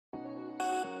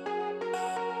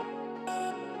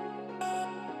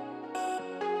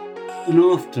An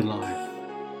afterlife.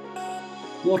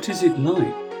 What is it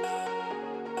like?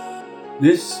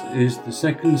 This is the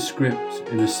second script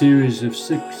in a series of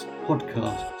 6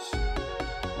 podcasts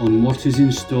on what is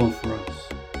in store for us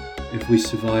if we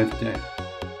survive death.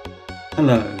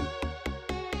 Hello,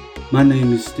 my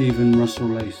name is Stephen Russell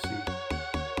Lacey.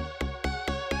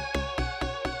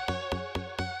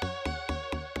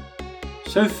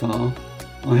 So far,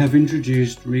 I have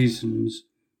introduced reasons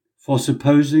for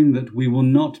supposing that we will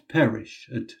not perish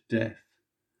at death.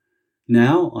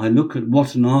 Now I look at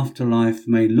what an afterlife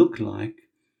may look like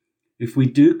if we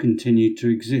do continue to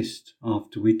exist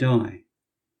after we die.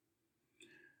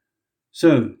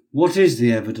 So, what is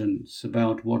the evidence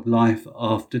about what life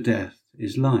after death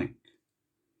is like?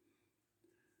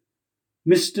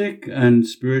 Mystic and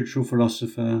spiritual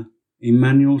philosopher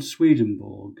Emanuel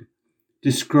Swedenborg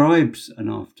describes an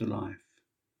afterlife.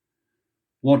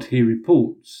 What he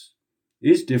reports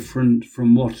is different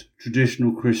from what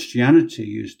traditional Christianity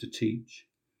used to teach.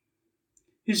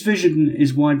 His vision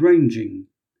is wide-ranging.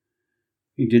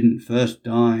 He didn't first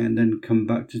die and then come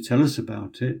back to tell us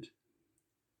about it.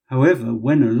 However,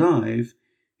 when alive,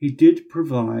 he did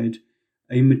provide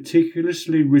a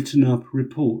meticulously written-up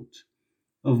report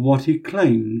of what he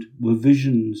claimed were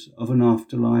visions of an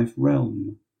afterlife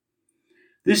realm.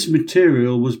 This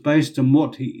material was based on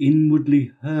what he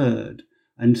inwardly heard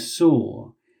and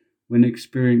saw when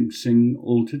experiencing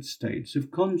altered states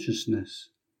of consciousness.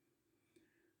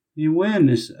 The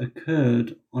awareness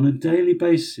occurred on a daily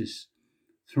basis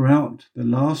throughout the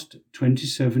last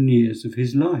 27 years of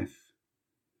his life.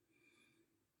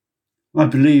 I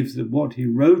believe that what he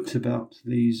wrote about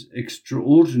these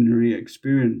extraordinary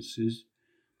experiences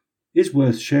is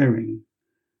worth sharing,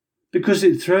 because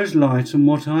it throws light on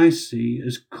what I see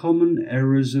as common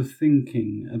errors of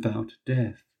thinking about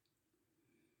death.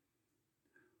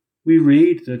 We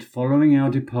read that following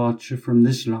our departure from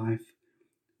this life,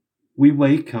 we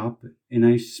wake up in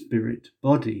a spirit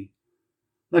body,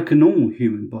 like a normal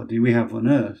human body we have on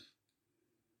earth.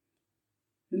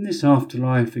 In this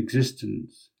afterlife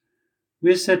existence,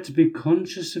 we are said to be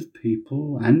conscious of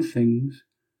people and things,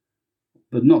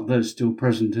 but not those still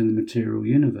present in the material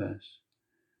universe.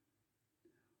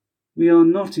 We are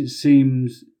not, it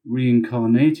seems,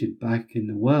 reincarnated back in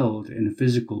the world in a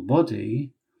physical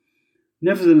body.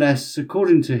 Nevertheless,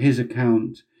 according to his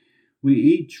account, we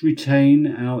each retain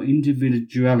our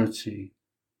individuality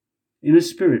in a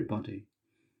spirit body,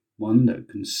 one that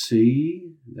can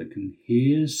see, that can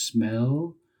hear,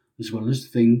 smell, as well as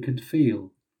think and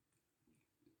feel.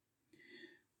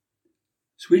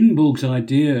 Swedenborg's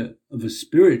idea of a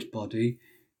spirit body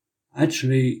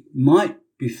actually might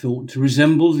be thought to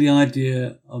resemble the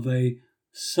idea of a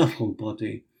subtle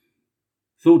body,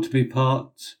 thought to be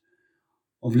part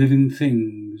of living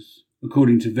things,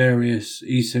 according to various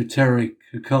esoteric,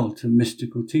 occult and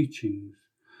mystical teachings.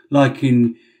 Like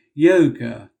in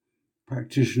yoga,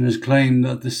 practitioners claim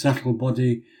that the subtle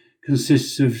body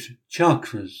consists of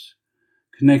chakras,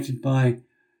 connected by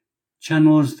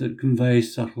channels that convey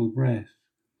subtle breath.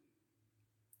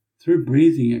 Through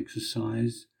breathing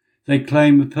exercise, they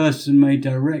claim a person may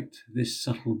direct this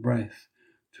subtle breath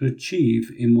to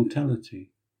achieve immortality.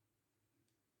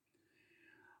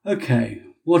 Okay,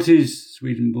 what is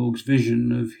Swedenborg's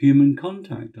vision of human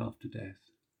contact after death?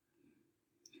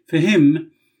 For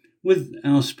him, with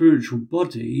our spiritual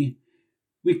body,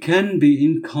 we can be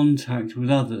in contact with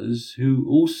others who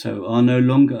also are no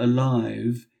longer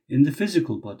alive in the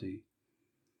physical body.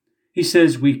 He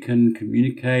says we can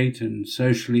communicate and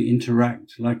socially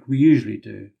interact like we usually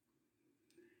do.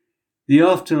 The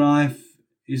afterlife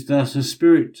is thus a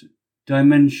spirit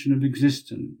dimension of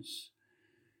existence.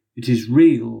 It is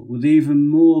real, with even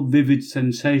more vivid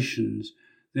sensations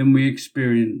than we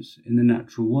experience in the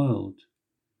natural world.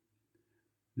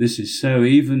 This is so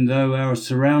even though our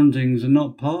surroundings are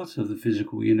not part of the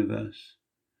physical universe.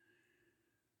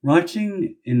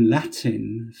 Writing in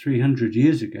Latin 300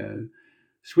 years ago,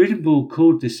 Swedenborg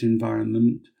called this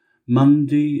environment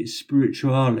mundi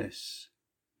spiritualis.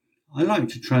 I like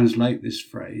to translate this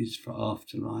phrase for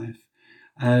afterlife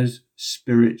as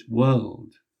spirit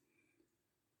world.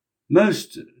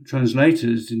 Most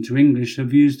translators into English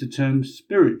have used the term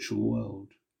spiritual world.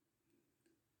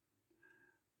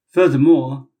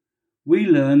 Furthermore, we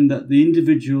learn that the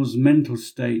individual's mental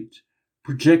state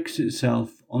projects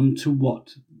itself onto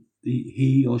what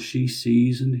he or she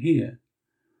sees and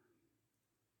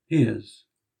hears.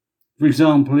 For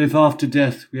example, if after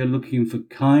death we are looking for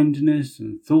kindness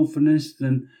and thoughtfulness,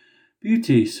 then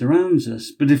beauty surrounds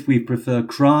us. But if we prefer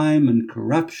crime and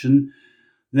corruption,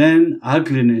 then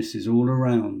ugliness is all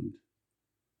around.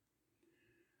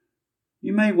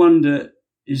 You may wonder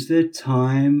is there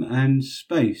time and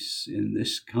space in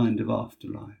this kind of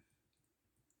afterlife?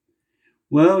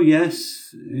 Well,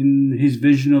 yes, in his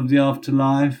vision of the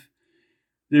afterlife,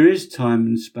 there is time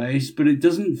and space, but they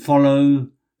don't follow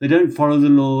the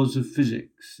laws of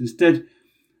physics. Instead,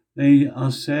 they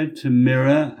are said to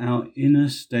mirror our inner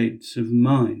states of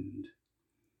mind.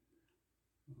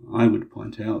 I would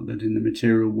point out that in the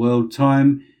material world,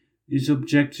 time is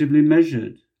objectively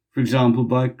measured, for example,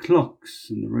 by clocks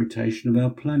and the rotation of our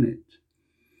planet.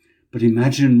 But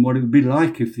imagine what it would be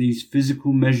like if these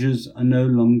physical measures are no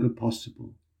longer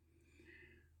possible.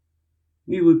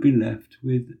 We would be left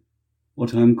with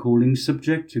what I'm calling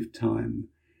subjective time.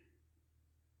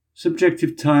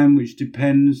 Subjective time which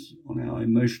depends on our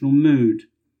emotional mood.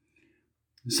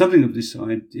 Something of this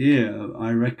idea,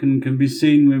 I reckon, can be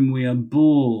seen when we are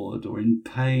bored or in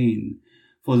pain,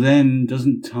 for then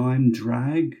doesn't time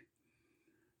drag?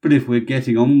 But if we're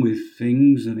getting on with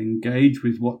things and engage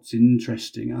with what's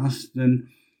interesting us, then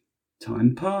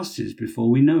time passes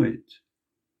before we know it.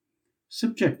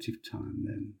 Subjective time,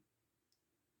 then.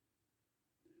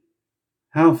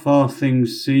 How far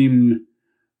things seem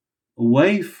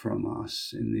away from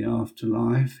us in the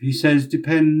afterlife, he says,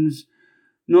 depends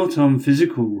not on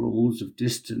physical rules of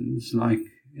distance like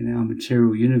in our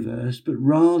material universe, but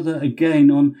rather, again,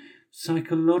 on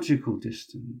psychological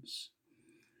distance.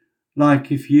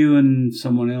 Like if you and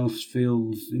someone else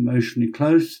feels emotionally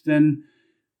close, then,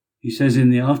 he says, in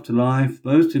the afterlife,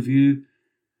 both of you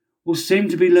will seem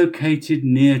to be located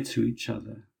near to each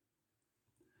other.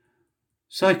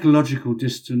 Psychological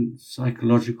distance,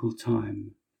 psychological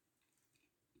time.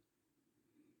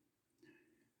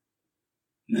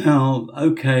 Now,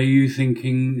 okay, you're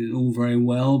thinking all very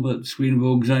well, but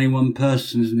Swedenborg's only one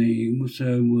person, isn't he?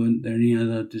 So weren't there any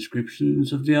other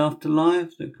descriptions of the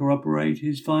afterlife that corroborate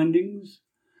his findings?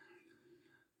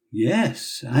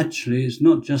 Yes, actually, it's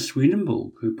not just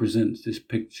Swedenborg who presents this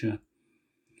picture.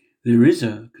 There is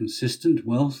a consistent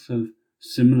wealth of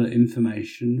similar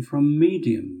information from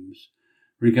mediums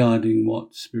regarding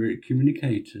what spirit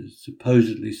communicators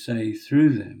supposedly say through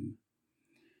them.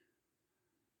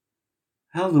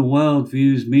 How the world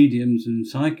views mediums and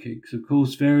psychics, of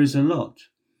course, varies a lot.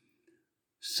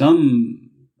 Some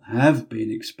have been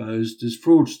exposed as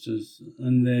fraudsters,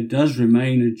 and there does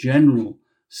remain a general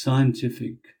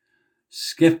scientific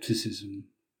skepticism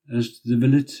as to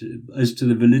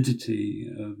the validity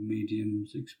of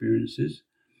mediums' experiences.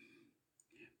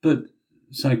 But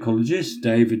psychologist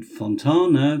David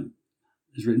Fontana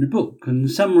has written a book and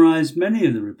summarised many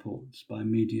of the reports by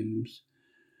mediums.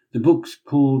 The book's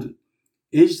called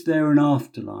Is There an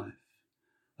Afterlife?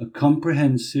 A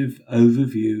Comprehensive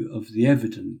Overview of the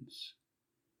Evidence.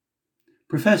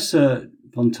 Professor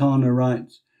Fontana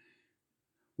writes,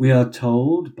 we are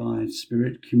told by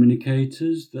spirit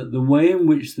communicators that the way in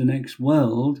which the next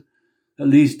world, at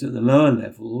least at the lower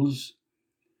levels,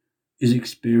 is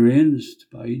experienced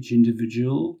by each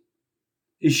individual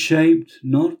is shaped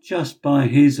not just by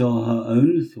his or her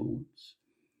own thoughts,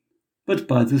 but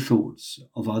by the thoughts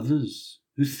of others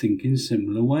who think in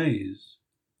similar ways.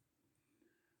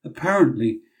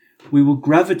 Apparently, we will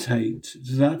gravitate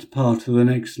to that part of the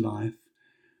next life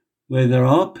where there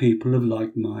are people of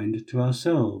like mind to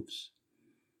ourselves,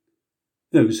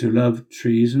 those who love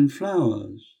trees and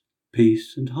flowers,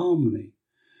 peace and harmony.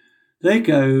 They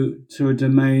go to a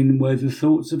domain where the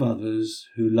thoughts of others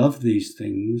who love these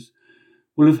things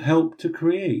will have helped to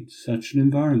create such an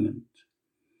environment.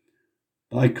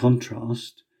 By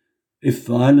contrast, if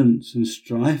violence and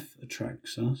strife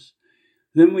attracts us,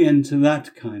 then we enter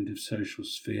that kind of social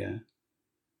sphere,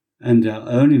 and our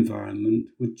own environment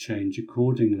would change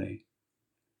accordingly.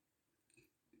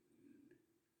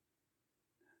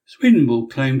 Swedenborg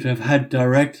claimed to have had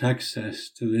direct access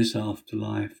to this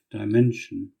afterlife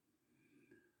dimension.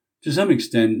 To some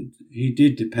extent, he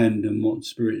did depend on what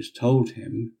spirits told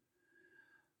him,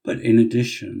 but in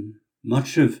addition,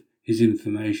 much of his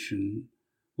information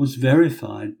was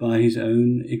verified by his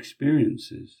own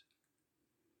experiences.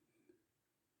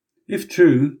 If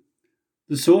true,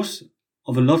 the source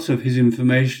of a lot of his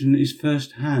information is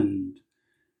first-hand,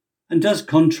 and does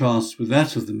contrast with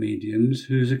that of the mediums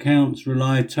whose accounts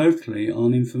rely totally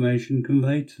on information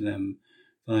conveyed to them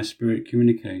by spirit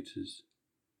communicators.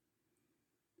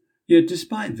 Yet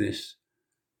despite this,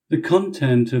 the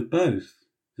content of both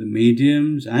the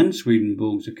medium's and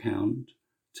Swedenborg's account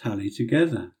tally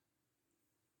together.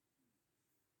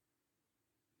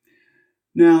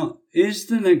 Now, is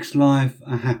the next life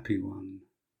a happy one?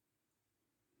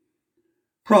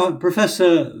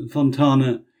 Professor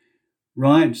Fontana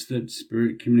writes that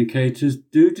spirit communicators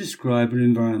do describe an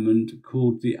environment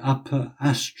called the upper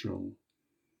astral.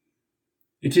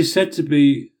 It is said to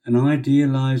be an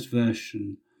idealized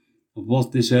version of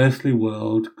what this earthly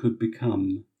world could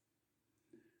become,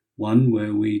 one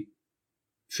where we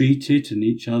treat it and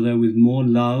each other with more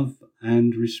love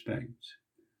and respect.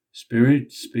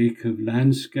 Spirits speak of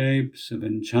landscapes of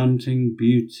enchanting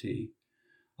beauty,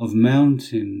 of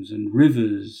mountains and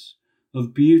rivers,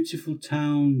 of beautiful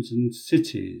towns and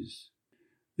cities.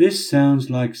 This sounds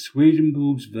like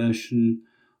Swedenborg's version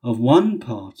of one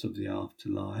part of the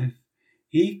afterlife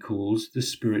he calls the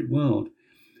spirit world,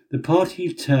 the part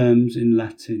he terms in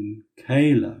Latin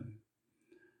Caelo.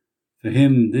 For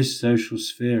him, this social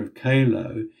sphere of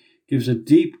Caelo gives a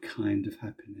deep kind of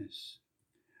happiness,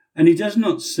 and he does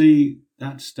not see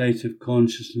that state of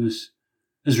consciousness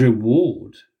as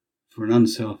reward for an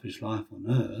unselfish life on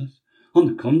earth. On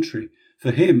the contrary,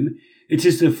 for him, it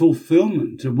is the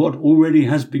fulfillment of what already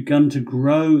has begun to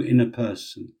grow in a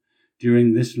person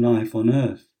during this life on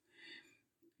earth.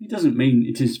 He doesn't mean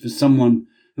it is for someone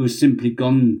who has simply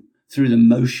gone through the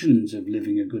motions of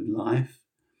living a good life,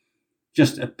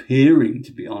 just appearing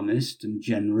to be honest and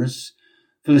generous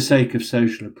for the sake of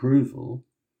social approval.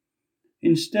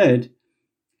 Instead,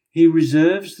 he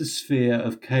reserves the sphere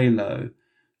of Caelo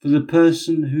for the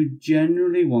person who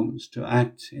genuinely wants to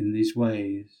act in these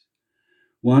ways,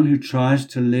 one who tries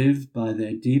to live by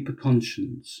their deeper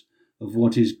conscience of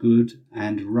what is good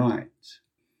and right.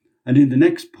 And in the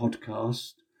next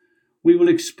podcast, we will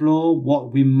explore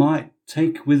what we might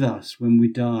take with us when we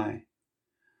die.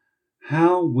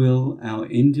 How will our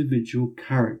individual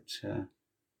character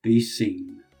be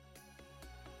seen?